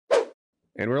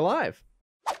And we're live.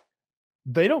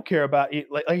 They don't care about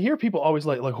it. Like I hear people always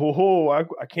like,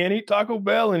 I can't eat Taco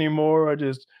Bell anymore. I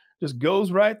just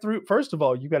goes right through. First of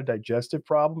all, you got a digestive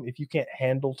problem if you can't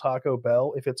handle Taco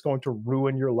Bell, if it's going to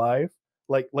ruin your life.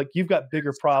 Like you've got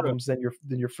bigger problems than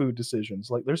your food decisions.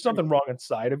 Like there's something wrong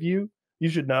inside of you. You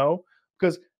should know,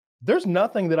 because there's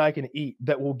nothing that I can eat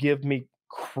that will give me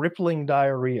crippling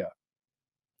diarrhea.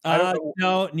 I don't know.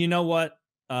 No, you know what?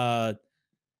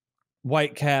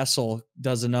 White Castle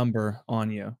does a number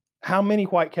on you. How many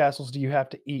White Castles do you have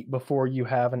to eat before you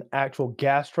have an actual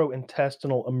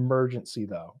gastrointestinal emergency,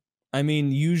 though? I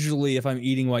mean, usually if I'm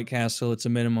eating White Castle, it's a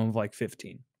minimum of like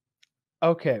 15.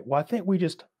 Okay, well, I think we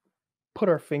just put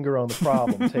our finger on the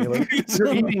problem, Taylor.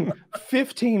 You're eating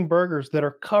 15 burgers that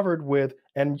are covered with,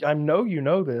 and I know you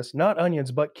know this, not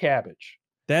onions, but cabbage.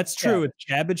 That's true. It's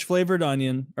cabbage flavored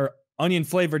onion, or onion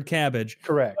flavored cabbage.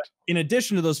 Correct. But in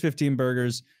addition to those 15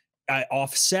 burgers, I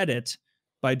offset it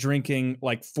by drinking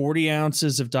like 40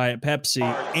 ounces of Diet Pepsi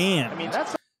and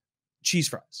cheese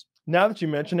fries. Now that you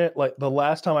mention it, like the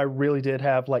last time I really did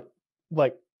have like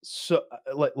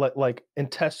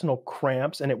intestinal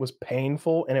cramps and it was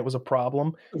painful and it was a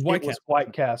problem, it was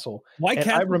White Castle.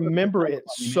 And I remember it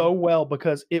so well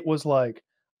because it was like,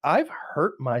 I've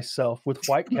hurt myself with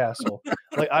White Castle.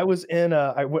 Like I was in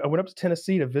I went up to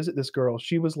Tennessee to visit this girl.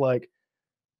 She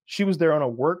was there on a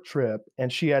work trip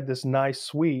and she had this nice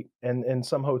suite in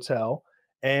some hotel,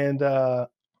 and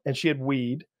she had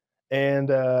weed,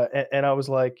 and I was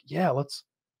like, yeah, let's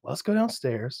go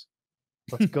downstairs.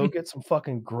 Let's go get some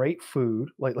fucking great food,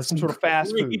 like some sort of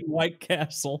fast food. White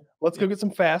Castle. Let's go get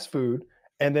some fast food,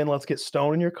 and then let's get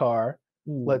stoned in your car.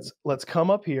 Ooh. Let's come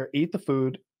up here, eat the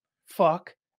food,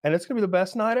 fuck, and it's gonna be the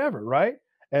best night ever, right?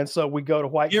 And so we go to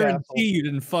White Castle. Guarantee you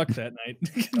didn't fuck that night.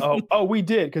 oh, we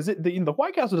did, because the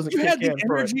White Castle doesn't. You had the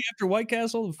energy after White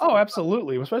Castle. Oh,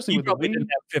 absolutely, especially with the weed. Didn't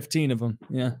have 15 of them.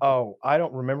 Yeah. Oh, I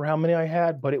don't remember how many I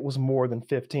had, but it was more than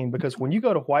 15. Because when you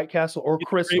go to White Castle or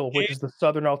Crystal, which is the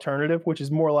southern alternative, which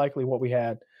is more likely what we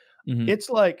had, it's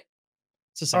like,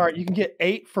 all right, you can get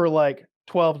 8 for like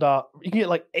 $12. You can get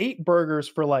like 8 burgers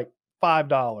for like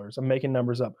 $5. I'm making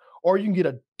numbers up, or you can get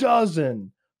a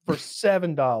dozen for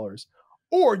 $7.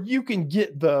 Or you can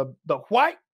get the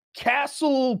White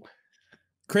Castle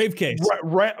crave case,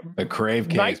 the crave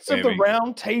case, Knights of the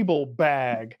Round Table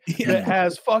bag that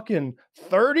has fucking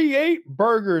 38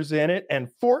 burgers in it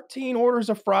and 14 orders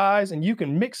of fries, and you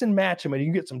can mix and match them, and you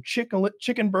can get some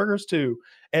chicken burgers too,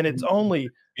 and it's only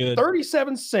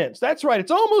 37 cents. That's right,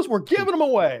 it's almost we're giving them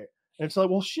away. And it's like,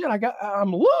 well, shit,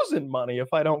 I'm losing money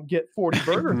if I don't get 40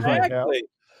 burgers right now.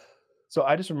 So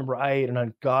I just remember I ate an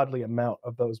ungodly amount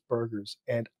of those burgers,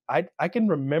 and I can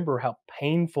remember how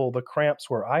painful the cramps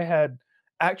were. I had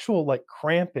actual like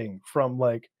cramping from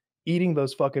like eating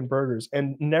those fucking burgers,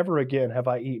 and never again have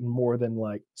I eaten more than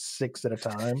like 6 at a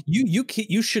time.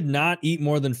 You should not eat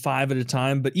more than 5 at a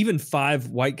time, but even 5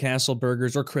 White Castle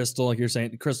burgers or Crystal, like you're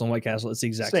saying, Crystal and White Castle, it's the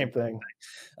exact same thing.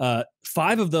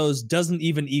 5 of those doesn't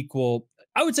even equal.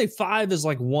 I would say 5 is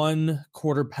like 1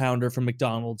 quarter pounder from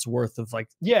McDonald's worth of like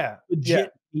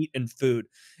legit meat and food.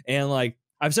 And like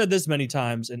I've said this many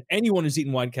times, and anyone who's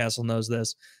eaten White Castle knows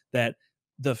this, that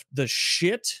the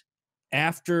shit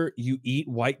after you eat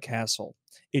White Castle,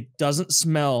 it doesn't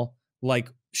smell like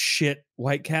shit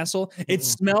White Castle. It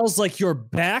smells like you're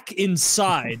back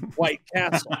inside White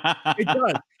Castle. It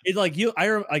does. It's like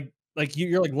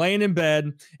you're like laying in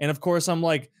bed, and of course I'm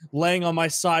like laying on my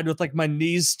side with like my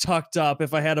knees tucked up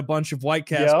if I had a bunch of White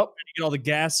Castle to get all the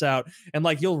gas out, and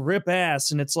like you'll rip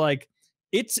ass, and it's like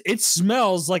it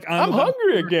smells like I'm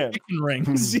hungry again. Chicken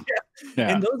rings.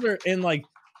 And those are like,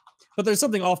 but there's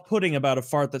something off-putting about a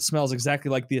fart that smells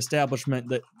exactly like the establishment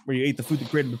where you ate the food that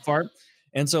created the fart.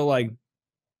 And so like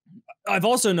I've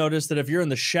also noticed that if you're in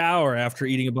the shower after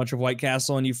eating a bunch of White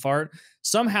Castle and you fart,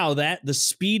 somehow the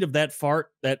speed of that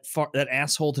fart, that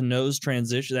asshole to nose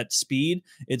transition, that speed,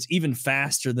 it's even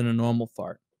faster than a normal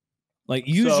fart. Like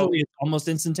usually it's almost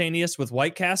instantaneous. With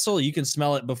White Castle, you can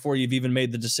smell it before you've even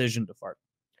made the decision to fart.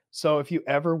 So if you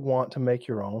ever want to make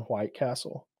your own White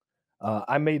Castle,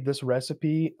 I made this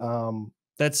recipe.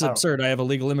 That's absurd. I have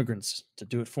illegal immigrants to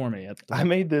do it for me. I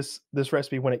made this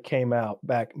recipe when it came out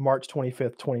back March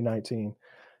 25th, 2019.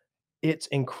 It's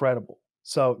incredible.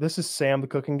 So this is Sam the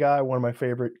Cooking Guy, one of my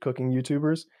favorite cooking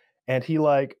YouTubers. And he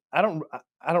like, I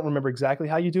don't remember exactly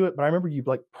how you do it, but I remember you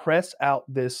like press out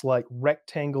this like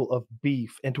rectangle of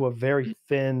beef into a very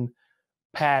thin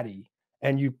patty,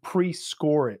 and you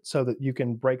pre-score it so that you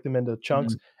can break them into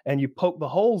chunks, and you poke the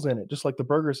holes in it just like the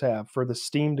burgers have for the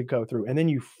steam to go through. And then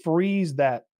you freeze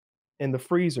that in the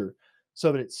freezer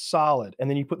so that it's solid. And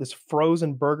then you put this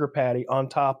frozen burger patty on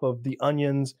top of the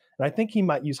onions. And I think he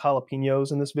might use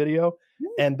jalapenos in this video.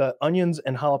 And the onions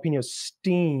and jalapeno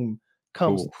steam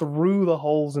comes through the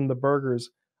holes in the burgers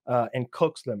and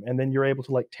cooks them. And then you're able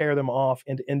to like tear them off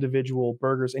into individual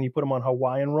burgers and you put them on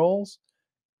Hawaiian rolls.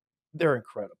 They're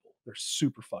incredible. They're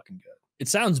super fucking good. It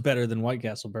sounds better than White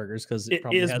Castle burgers because it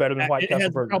is better than White Castle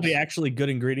burgers. Probably actually good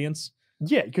ingredients.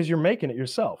 Yeah, because you're making it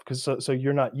yourself. Because so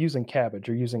you're not using cabbage,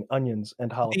 you're using onions and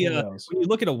jalapenos. When you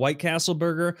look at a White Castle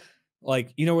burger,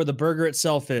 like you know where the burger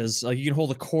itself is, like you can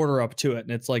hold a quarter up to it, and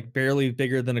it's like barely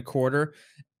bigger than a quarter.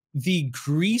 The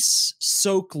grease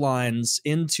soak lines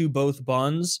into both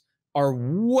buns are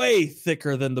way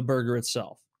thicker than the burger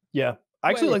itself. Yeah, I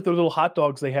actually like the little hot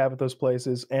dogs they have at those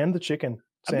places and the chicken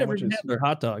sandwiches. I've never had their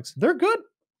hot dogs. They're good.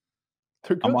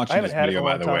 They're good. I'm watching this video,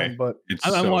 by the way. But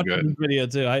I'm watching this video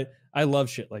too. I love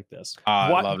shit like this. I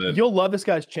love it. You'll love this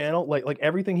guy's channel. Like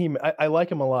everything I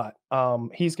like him a lot.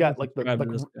 He's got like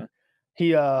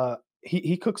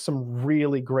he cooks some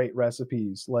really great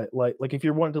recipes. Like if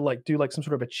you're wanting to like do like some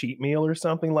sort of a cheat meal or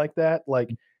something like that, like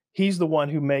he's the one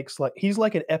who makes like he's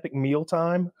like an Epic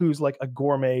Mealtime who's like a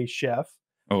gourmet chef.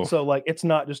 So like it's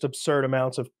not just absurd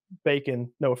amounts of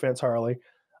bacon. No offense, Harley.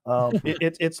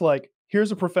 It's like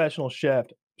here's a professional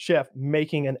chef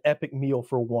making an epic meal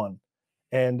for one.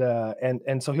 And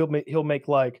so he'll make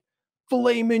like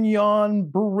filet mignon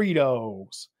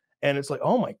burritos, and it's like,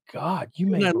 oh my god, you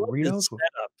make burritos.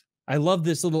 I love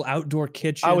this little outdoor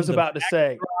kitchen. I was about to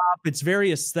say it's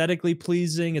very aesthetically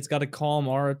pleasing. It's got a calm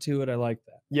aura to it. I like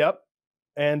that. Yep,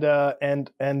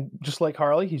 and just like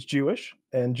Harley, he's Jewish,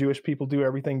 and Jewish people do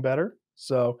everything better.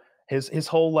 So his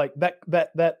whole like that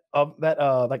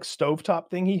like stovetop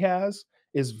thing he has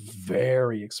is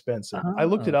very expensive. I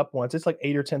looked it up once. It's like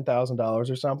 $8,000 or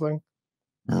 $10,000 or something.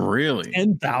 Really?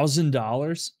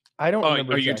 $10,000? I don't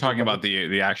remember. Oh, you're talking about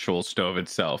the actual stove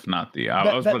itself, not the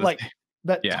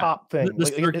top thing. The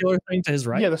circular thing to his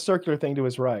right? Yeah, the circular thing to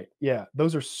his right. Yeah,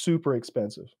 those are super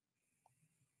expensive.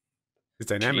 His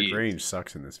dynamic range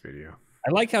sucks in this video.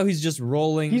 I like how he's just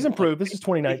rolling. He's improved. This is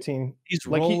 2019. He's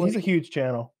a huge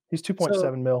channel. He's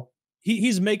 2.7 mil.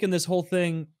 He's making this whole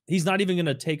thing. He's not even going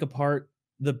to take apart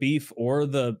the beef or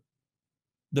the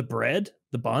bread,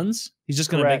 the buns. He's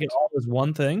just going to make it all as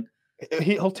one thing.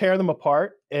 He'll tear them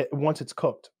apart once it's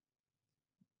cooked.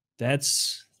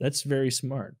 That's very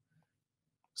smart.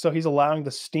 So he's allowing the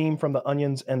steam from the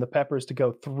onions and the peppers to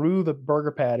go through the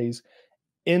burger patties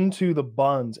into the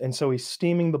buns, and so he's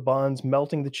steaming the buns,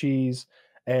 melting the cheese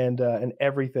and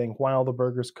everything while the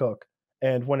burgers cook.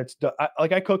 And when it's done,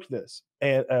 I cooked this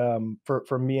and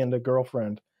for me and a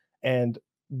girlfriend, and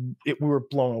we were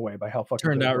blown away by how fucking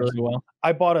turned out really well.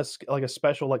 I bought a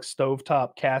special like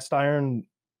stovetop cast iron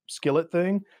skillet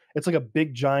thing. It's like a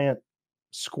big giant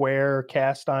square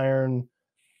cast iron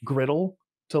griddle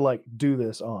to like do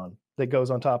this on. That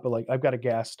goes on top of like I've got a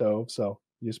gas stove, so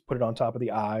you just put it on top of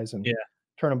the eyes and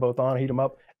turn them both on, heat them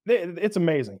up. It's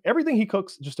amazing. Everything he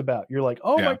cooks, just about you're like,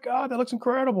 oh my god, that looks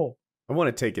incredible. I want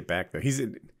to take it back though.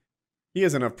 He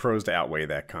has enough pros to outweigh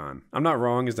that con. I'm not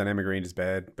wrong. His dynamic range is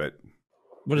bad, but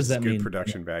what does that mean? Good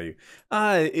production value.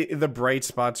 The bright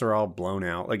spots are all blown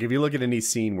out. Like if you look at any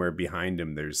scene where behind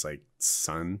him there's like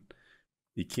sun,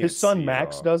 you can't. His son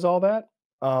Max does all that.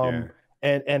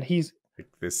 And he's like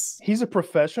this. He's a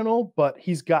professional, but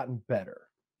he's gotten better.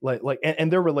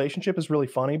 And their relationship is really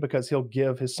funny because he'll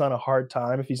give his son a hard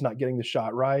time if he's not getting the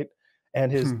shot right,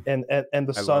 and his and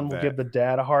the son will give the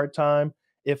dad a hard time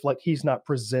if like he's not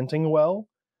presenting well.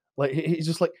 Like he's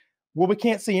just like, well, we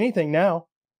can't see anything now.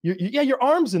 Your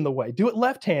arm's in the way. Do it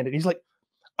left-handed. And he's like,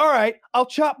 all right, I'll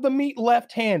chop the meat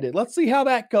left-handed. Let's see how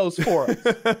that goes for us.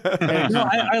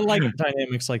 I like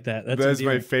dynamics like that. That's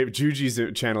my favorite.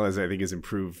 Juji's channel I think has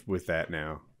improved with that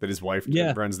now. That his wife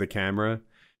runs the camera.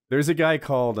 There's a guy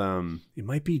called it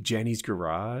might be Jenny's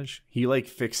Garage. He like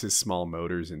fixes small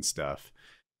motors and stuff.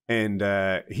 And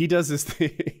he does this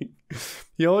thing.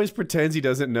 He always pretends he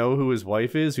doesn't know who his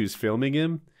wife is who's filming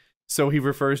him. So he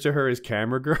refers to her as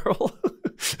camera girl.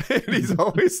 And he's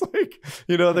always like,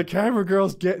 the camera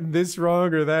girl's getting this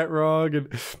wrong or that wrong. And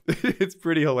it's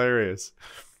pretty hilarious.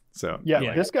 So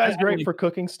this guy's great for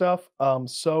cooking stuff.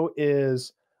 So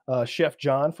is Chef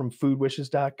John from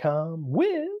foodwishes.com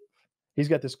he's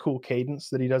got this cool cadence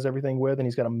that he does everything with, and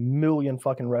he's got a million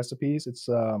fucking recipes. It's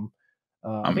I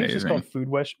think it's just called Food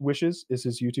Wishes is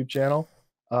his YouTube channel.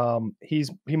 He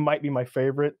might be my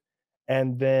favorite.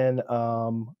 And then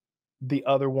the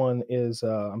other one is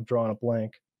I'm drawing a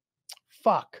blank.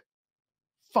 Fuck.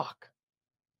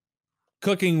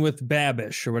 Cooking with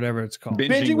Babish or whatever it's called.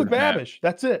 Binging with Babish.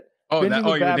 That's it. Oh, Binging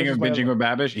with you're Babish thinking of is my Binging other with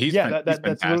Babish? He's yeah, he's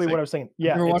that's literally what I fantastic. was saying. I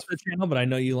Yeah, never watched the channel, but I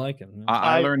know you like him.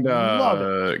 I learned love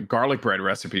a garlic bread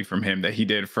recipe from him that he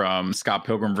did from Scott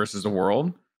Pilgrim versus the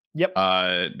World. Yep.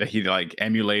 That he like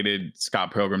emulated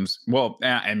Scott Pilgrim's. Well,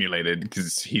 emulated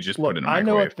because he just Look, put it in a I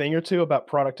know microwave. a thing or two about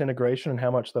product integration and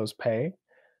how much those pay.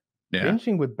 Yeah.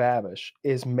 Binging with Babish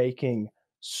is making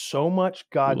so much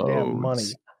goddamn money.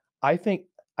 Loads. I think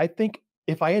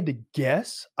if I had to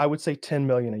guess, I would say 10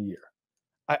 million a year.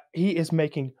 He is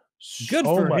making Good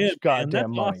so for much him, goddamn man. That's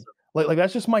money. awesome. Like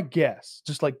that's just my guess.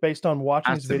 Just like based on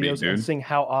watching Has his to be, videos and dude. seeing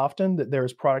how often that there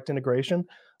is product integration.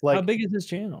 How Like big is his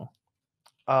channel?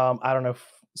 I don't know,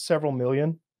 several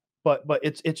million, but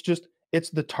it's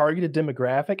the targeted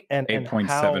demographic and how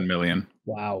 8.7 million.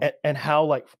 Wow. and how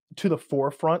like to the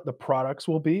forefront the products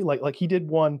will be. Like he did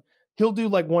one, he'll do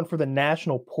like one for the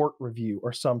National Pork Review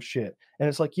or some shit, and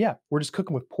it's like, yeah, we're just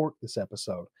cooking with pork this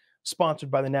episode, sponsored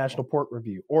by the National Pork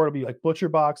Review, or it'll be like Butcher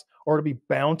Box, or it'll be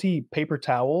Bounty paper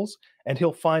towels, and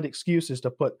he'll find excuses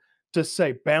to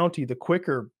say Bounty the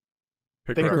quicker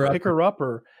picker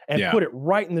upper and put it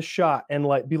right in the shot and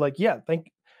like be like, yeah,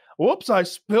 whoops, I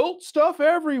spilt stuff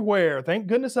everywhere. Thank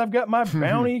goodness I've got my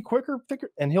Bounty quicker,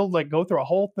 thicker. And he'll like go through a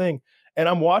whole thing. And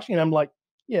I'm watching and I'm like,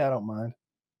 yeah, I don't mind.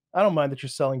 I don't mind that you're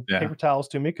selling paper towels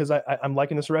to me because I'm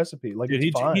liking this recipe. Like, dude,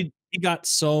 it's fine. He got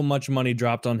so much money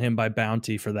dropped on him by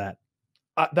Bounty for that.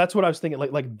 That's what I was thinking.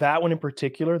 Like that one in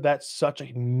particular, that's such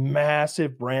a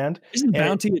massive brand. Isn't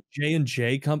Bounty a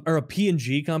J&J or a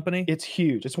P&G company? It's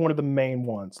huge. It's one of the main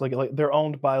ones. Like they're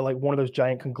owned by like one of those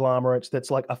giant conglomerates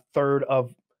that's like a third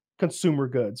of consumer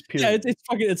goods. Period. Yeah,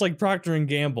 it's like Procter and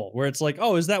Gamble, where it's like,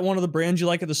 oh, is that one of the brands you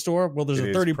like at the store? Well, there's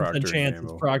a 30% chance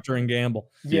it's Procter and Gamble.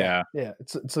 Yeah.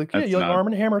 It's like, yeah, you like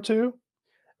Arm & Hammer too?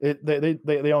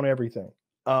 They own everything.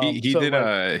 He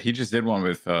just did one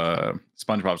with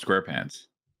SpongeBob SquarePants.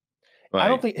 Like, I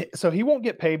don't think so. He won't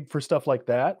get paid for stuff like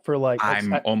that. For like,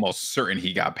 I'm almost certain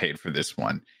he got paid for this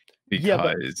one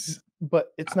because,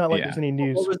 but it's not like there's any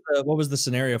news. What was the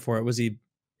scenario for it? Was he?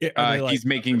 He's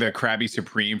making the Krabby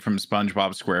Supreme from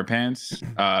SpongeBob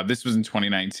SquarePants. This was in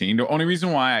 2019. The only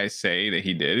reason why I say that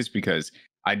he did is because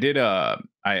I did a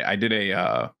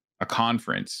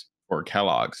conference for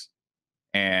Kellogg's,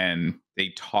 and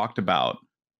they talked about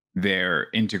their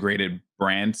integrated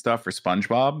brand stuff for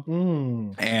SpongeBob.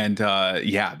 And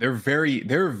they're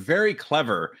very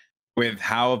clever with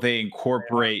how they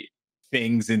incorporate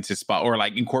things into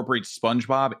incorporate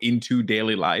SpongeBob into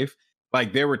daily life.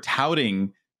 Like they were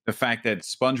touting the fact that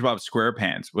SpongeBob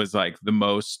SquarePants was like the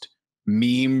most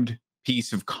memed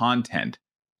piece of content.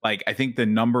 Like I think the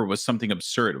number was something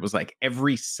absurd. It was like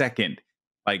every second,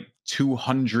 like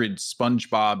 200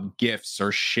 SpongeBob GIFs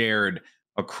are shared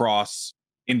across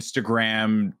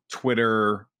Instagram,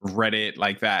 Twitter, Reddit,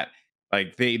 like that.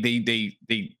 Like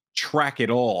they track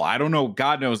it all. I don't know.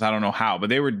 God knows, I don't know how, but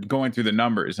they were going through the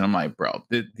numbers, and I'm like, bro,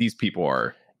 these people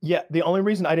are. Yeah, the only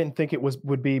reason I didn't think it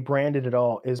would be branded at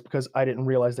all is because I didn't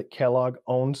realize that Kellogg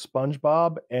owned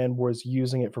SpongeBob and was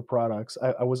using it for products.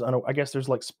 I guess there's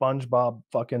like SpongeBob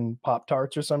fucking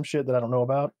Pop-Tarts or some shit that I don't know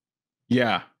about.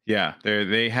 Yeah.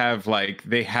 They have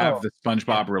the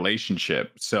SpongeBob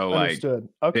relationship. So Understood.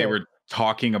 They were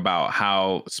talking about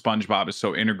how SpongeBob is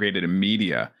so integrated in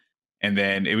media, and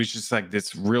then it was just like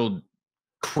this real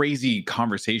crazy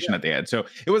conversation that they had. So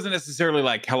it wasn't necessarily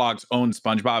like Kellogg's own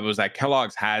SpongeBob. It was like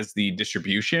Kellogg's has the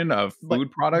distribution of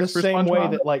food products. The same way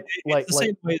that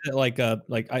same way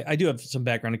that I do have some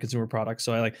background in consumer products.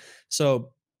 So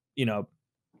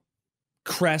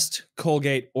Crest,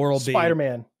 Colgate, Oral-B,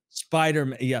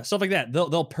 Spider-Man, yeah, stuff like that.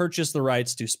 They'll purchase the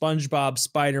rights to SpongeBob,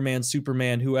 Spider-Man,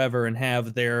 Superman, whoever, and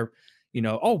have their,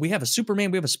 we have a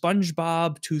Superman, we have a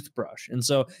SpongeBob toothbrush. And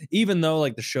so even though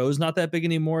like the show's not that big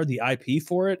anymore, the IP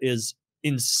for it is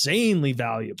insanely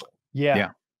valuable. Yeah.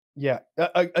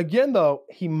 Again, though,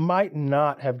 he might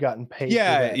not have gotten paid.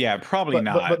 Yeah, probably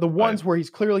not. But the ones where he's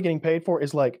clearly getting paid for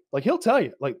is like he'll tell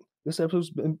you, like, this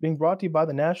episode's being brought to you by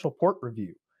the National Pork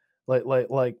Review. Like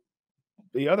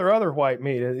the other white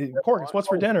meat, pork is what's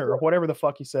for dinner, or whatever the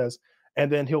fuck he says. And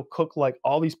then he'll cook like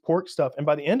all these pork stuff. And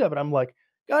by the end of it, I'm like,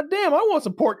 God damn, I want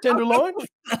some pork tenderloin.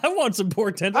 I want some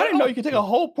pork tenderloin. I didn't know you could take a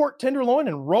whole pork tenderloin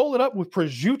and roll it up with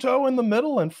prosciutto in the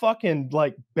middle and fucking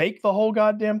like bake the whole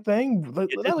goddamn thing.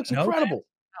 That looks incredible.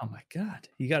 Oh my God.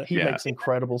 He makes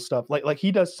incredible stuff. Like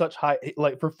he does such high,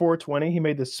 like for 420, he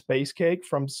made this space cake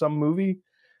from some movie.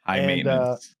 High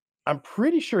maintenance. I'm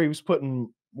pretty sure he was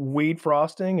putting weed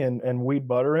frosting and weed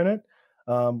butter in it.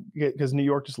 Because New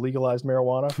York just legalized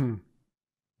marijuana.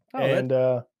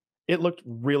 It looked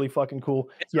really fucking cool.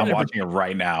 I'm watching it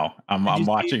right now. I'm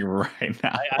watching it right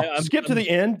now. Skip to the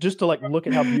end just to like look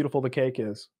at how beautiful the cake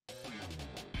is.